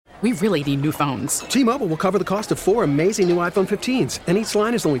We really need new phones. T-Mobile will cover the cost of 4 amazing new iPhone 15s, and each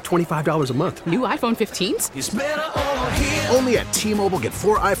line is only $25 a month. New iPhone 15s? It's better over here. Only at T-Mobile, get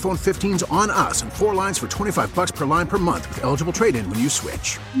 4 iPhone 15s on us and 4 lines for $25 per line per month with eligible trade-in when you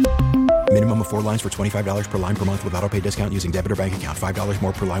switch. Minimum of 4 lines for $25 per line per month with autopay discount using debit or bank account. $5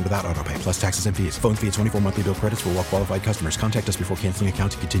 more per line without autopay, plus taxes and fees. Phone fee at 24 monthly bill credits for well-qualified customers. Contact us before canceling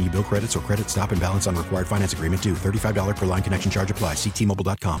account to continue bill credits or credit stop and balance on required finance agreement due. $35 per line connection charge applies. See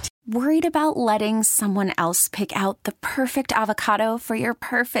T-Mobile.com. Worried about letting someone else pick out the perfect avocado for your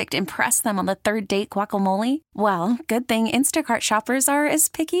perfect impress them on the third date guacamole? Well, good thing Instacart shoppers are as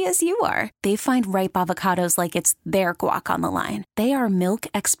picky as you are. They find ripe avocados like it's their guac on the line. They are milk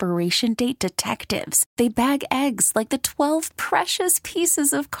expiration date detectives. They bag eggs like the 12 precious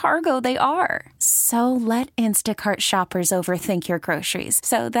pieces of cargo they are. So let Instacart shoppers overthink your groceries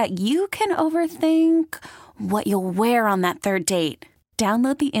so that you can overthink what you'll wear on that third date.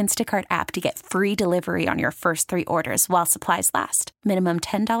 Download the Instacart app to get free delivery on your first 3 orders while supplies last. Minimum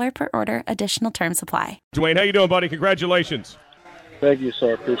 $10 per order. Additional terms apply. Dwayne, how you doing, buddy? Congratulations. Thank you,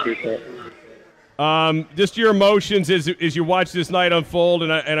 sir. Appreciate that. Just your emotions as you watch this night unfold,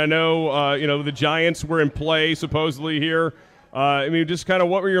 and I know the Giants were in play supposedly here. Just kind of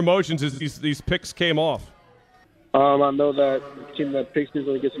what were your emotions as these picks came off? I know that the team that picks is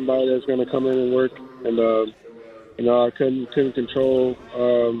going to get somebody that's going to come in and work, and I couldn't control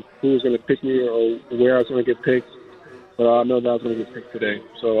who was going to pick me or where I was going to get picked, but I know that I was going to get picked today.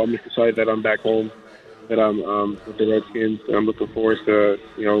 So I'm excited that I'm back home, that I'm with the Redskins, and I'm looking forward to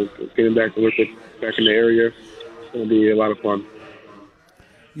getting back to work back in the area. It's going to be a lot of fun.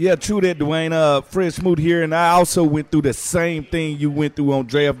 Yeah, true that, Dwayne. Fred Smoot here, and I also went through the same thing you went through on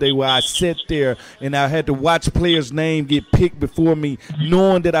draft day where I sat there and I had to watch players' name get picked before me,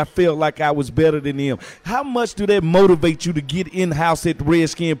 knowing that I felt like I was better than them. How much do that motivate you to get in-house at the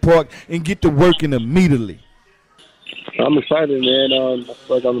Redskin Park and get to working immediately? I'm excited, man. I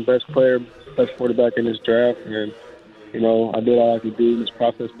feel like I'm the best player, best quarterback in this draft, and, I did all I could do in this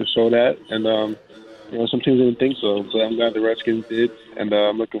process to show that, and, some teams didn't think so, but I'm glad the Redskins did, and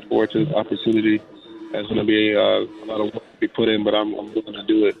I'm looking forward to this opportunity. There's going to be a lot of work to be put in, but I'm willing to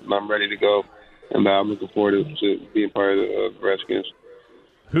do it, and I'm ready to go, and I'm looking forward to being part of the Redskins.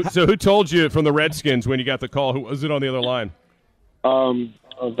 Who told you from the Redskins when you got the call? Who was it on the other line? The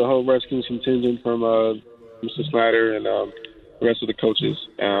whole Redskins contingent from Mr. Snyder and the rest of the coaches.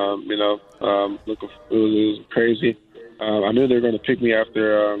 It was crazy. I knew they were going to pick me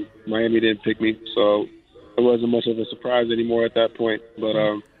after Miami didn't pick me, so it wasn't much of a surprise anymore at that point. But,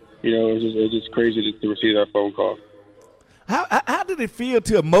 it was just crazy to receive that phone call. How did it feel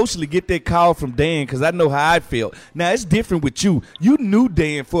to emotionally get that call from Dan? Because I know how I felt. Now, it's different with you. You knew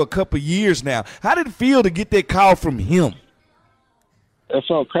Dan for a couple of years now. How did it feel to get that call from him? It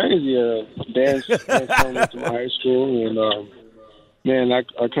felt crazy. Dan's coming into my high school, and man, I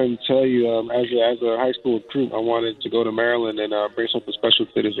couldn't tell you. As a high school recruit, I wanted to go to Maryland and bring something special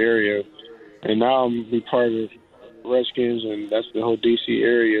to this area. And now I'm be part of Redskins, and that's the whole D.C.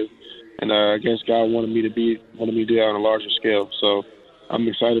 area. And I guess God wanted me to do that on a larger scale. So I'm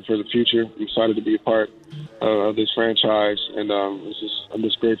excited for the future. I'm excited to be a part of this franchise, and I'm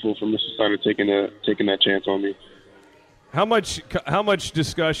just grateful for Mr. Steiner taking that chance on me. How much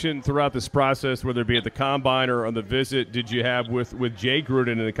discussion throughout this process, whether it be at the combine or on the visit, did you have with Jay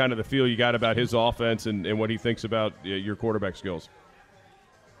Gruden and the kind of the feel you got about his offense and what he thinks about your quarterback skills?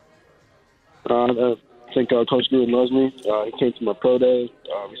 I think Coach Gruden loves me. He came to my pro day.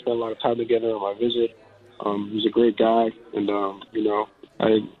 We spent a lot of time together on my visit. He's a great guy, and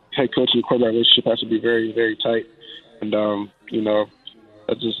head coach and quarterback relationship has to be very, very tight. And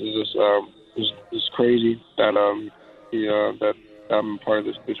it's crazy that that I'm part of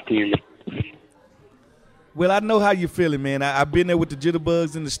this team. Well, I know how you're feeling, man. I've been there with the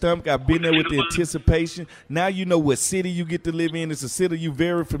jitterbugs in the stomach. I've been there with the anticipation. Now you know what city you get to live in. It's a city you're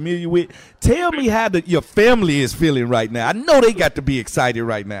very familiar with. Tell me how your family is feeling right now. I know they got to be excited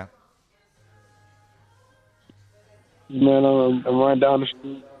right now. Man, I'm right down the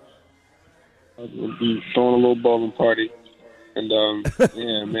street. I'll be throwing a little bowling party. And,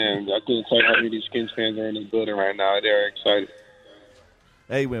 yeah, man, I couldn't tell you how many of these Skins fans are in this building right now. They're excited.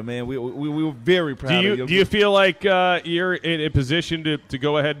 Hey, man, we were very proud of you. Do you feel like you're in a position to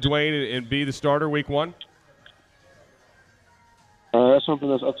go ahead, Dwayne, and be the starter week one? That's something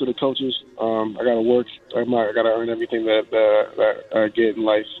that's up to the coaches. I got to work. I got to earn everything that I get in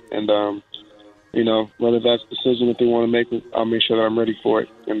life. And, whether that's a decision that they want to make, I'll make sure that I'm ready for it.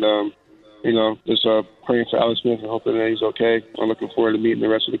 And, just praying for Alex Smith and hoping that he's okay. I'm looking forward to meeting the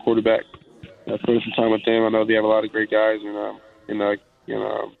rest of the quarterback. Spending some time with them. I know they have a lot of great guys, and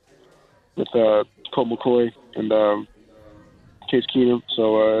Colt McCoy and Case Keenum.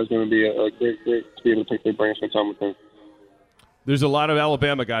 So it's going to be a great to be able to pick their brains, spend time with them. There's a lot of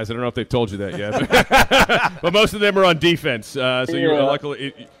Alabama guys. I don't know if they've told you that yet, but most of them are on defense. So you're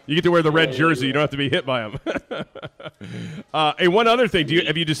luckily you get to wear the red jersey. You don't have to be hit by them. Hey, one other thing: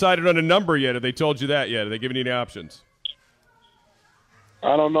 have you decided on a number yet? Have they told you that yet? Have they given you any options?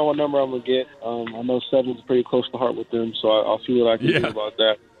 I don't know what number I'm gonna get. I know 7's pretty close to heart with them, so I'll see what I can do about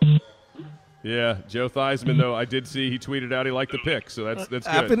that. Yeah, Joe Theismann, though, I did see he tweeted out he liked the pick, so that's good.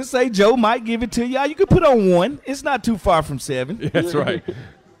 I'm finna say Joe might give it to you. You can put on 1. It's not too far from 7. Yeah, that's right.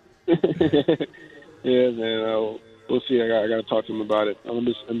 Yeah, man. We'll see. I got to talk to him about it. I'm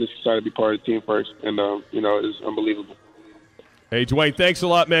just excited to be part of the team first, and it's unbelievable. Hey, Dwayne, thanks a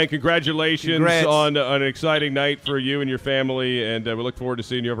lot, man. Congratulations on an exciting night for you and your family, and we look forward to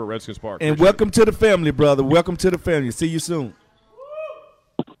seeing you over at Redskins Park. And welcome to the family, brother. Welcome to the family. See you soon.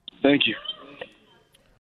 Thank you.